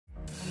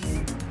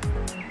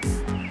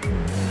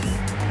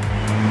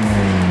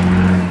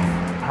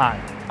Hi,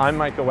 I'm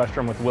Michael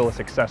Westrom with Willis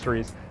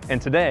Accessories,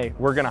 and today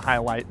we're going to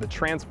highlight the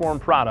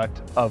transformed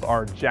product of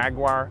our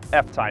Jaguar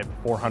F Type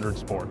 400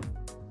 Sport.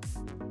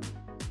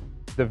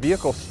 The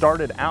vehicle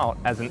started out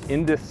as an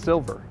Indus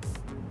Silver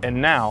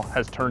and now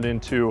has turned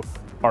into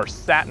our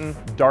Satin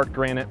dark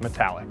granite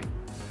metallic.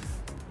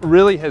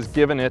 Really has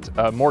given it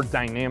a more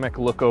dynamic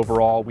look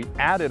overall. We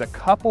added a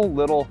couple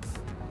little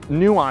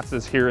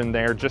nuances here and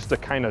there just to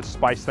kind of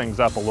spice things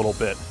up a little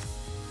bit.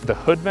 The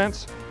hood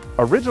vents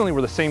originally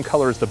were the same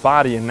color as the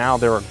body, and now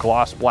they're a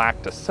gloss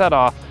black to set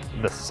off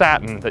the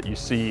satin that you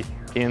see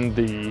in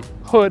the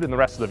hood and the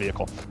rest of the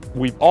vehicle.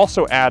 We've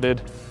also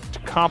added, to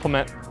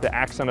complement the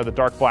accent of the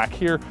dark black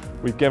here,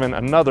 we've given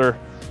another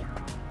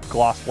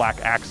gloss black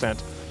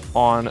accent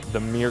on the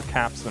mirror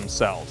caps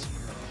themselves.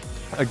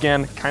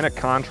 Again, kind of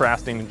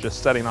contrasting and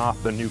just setting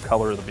off the new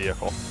color of the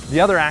vehicle. The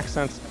other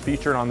accents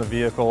featured on the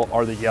vehicle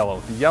are the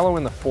yellow. The yellow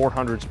in the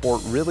 400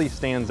 Sport really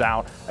stands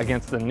out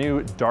against the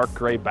new dark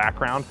gray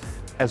background,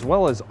 as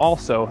well as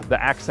also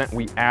the accent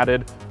we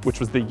added, which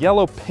was the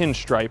yellow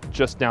pinstripe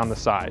just down the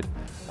side.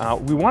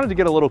 We wanted to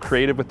get a little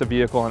creative with the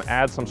vehicle and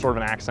add some sort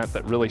of an accent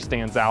that really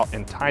stands out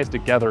and ties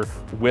together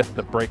with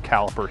the brake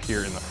caliper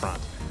here in the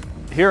front.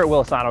 Here at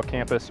Willis Auto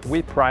Campus,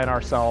 we pride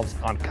ourselves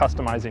on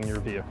customizing your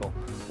vehicle.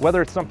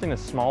 Whether it's something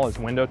as small as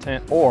window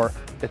tint or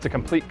it's a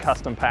complete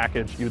custom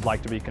package you'd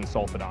like to be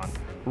consulted on,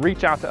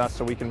 reach out to us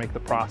so we can make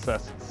the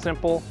process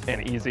simple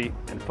and easy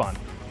and fun.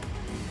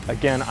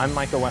 Again, I'm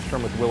Michael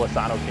Westrom with Willis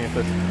Auto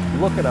Campus.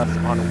 Look at us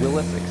on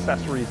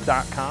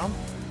willisaccessories.com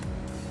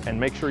and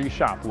make sure you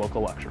shop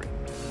local luxury.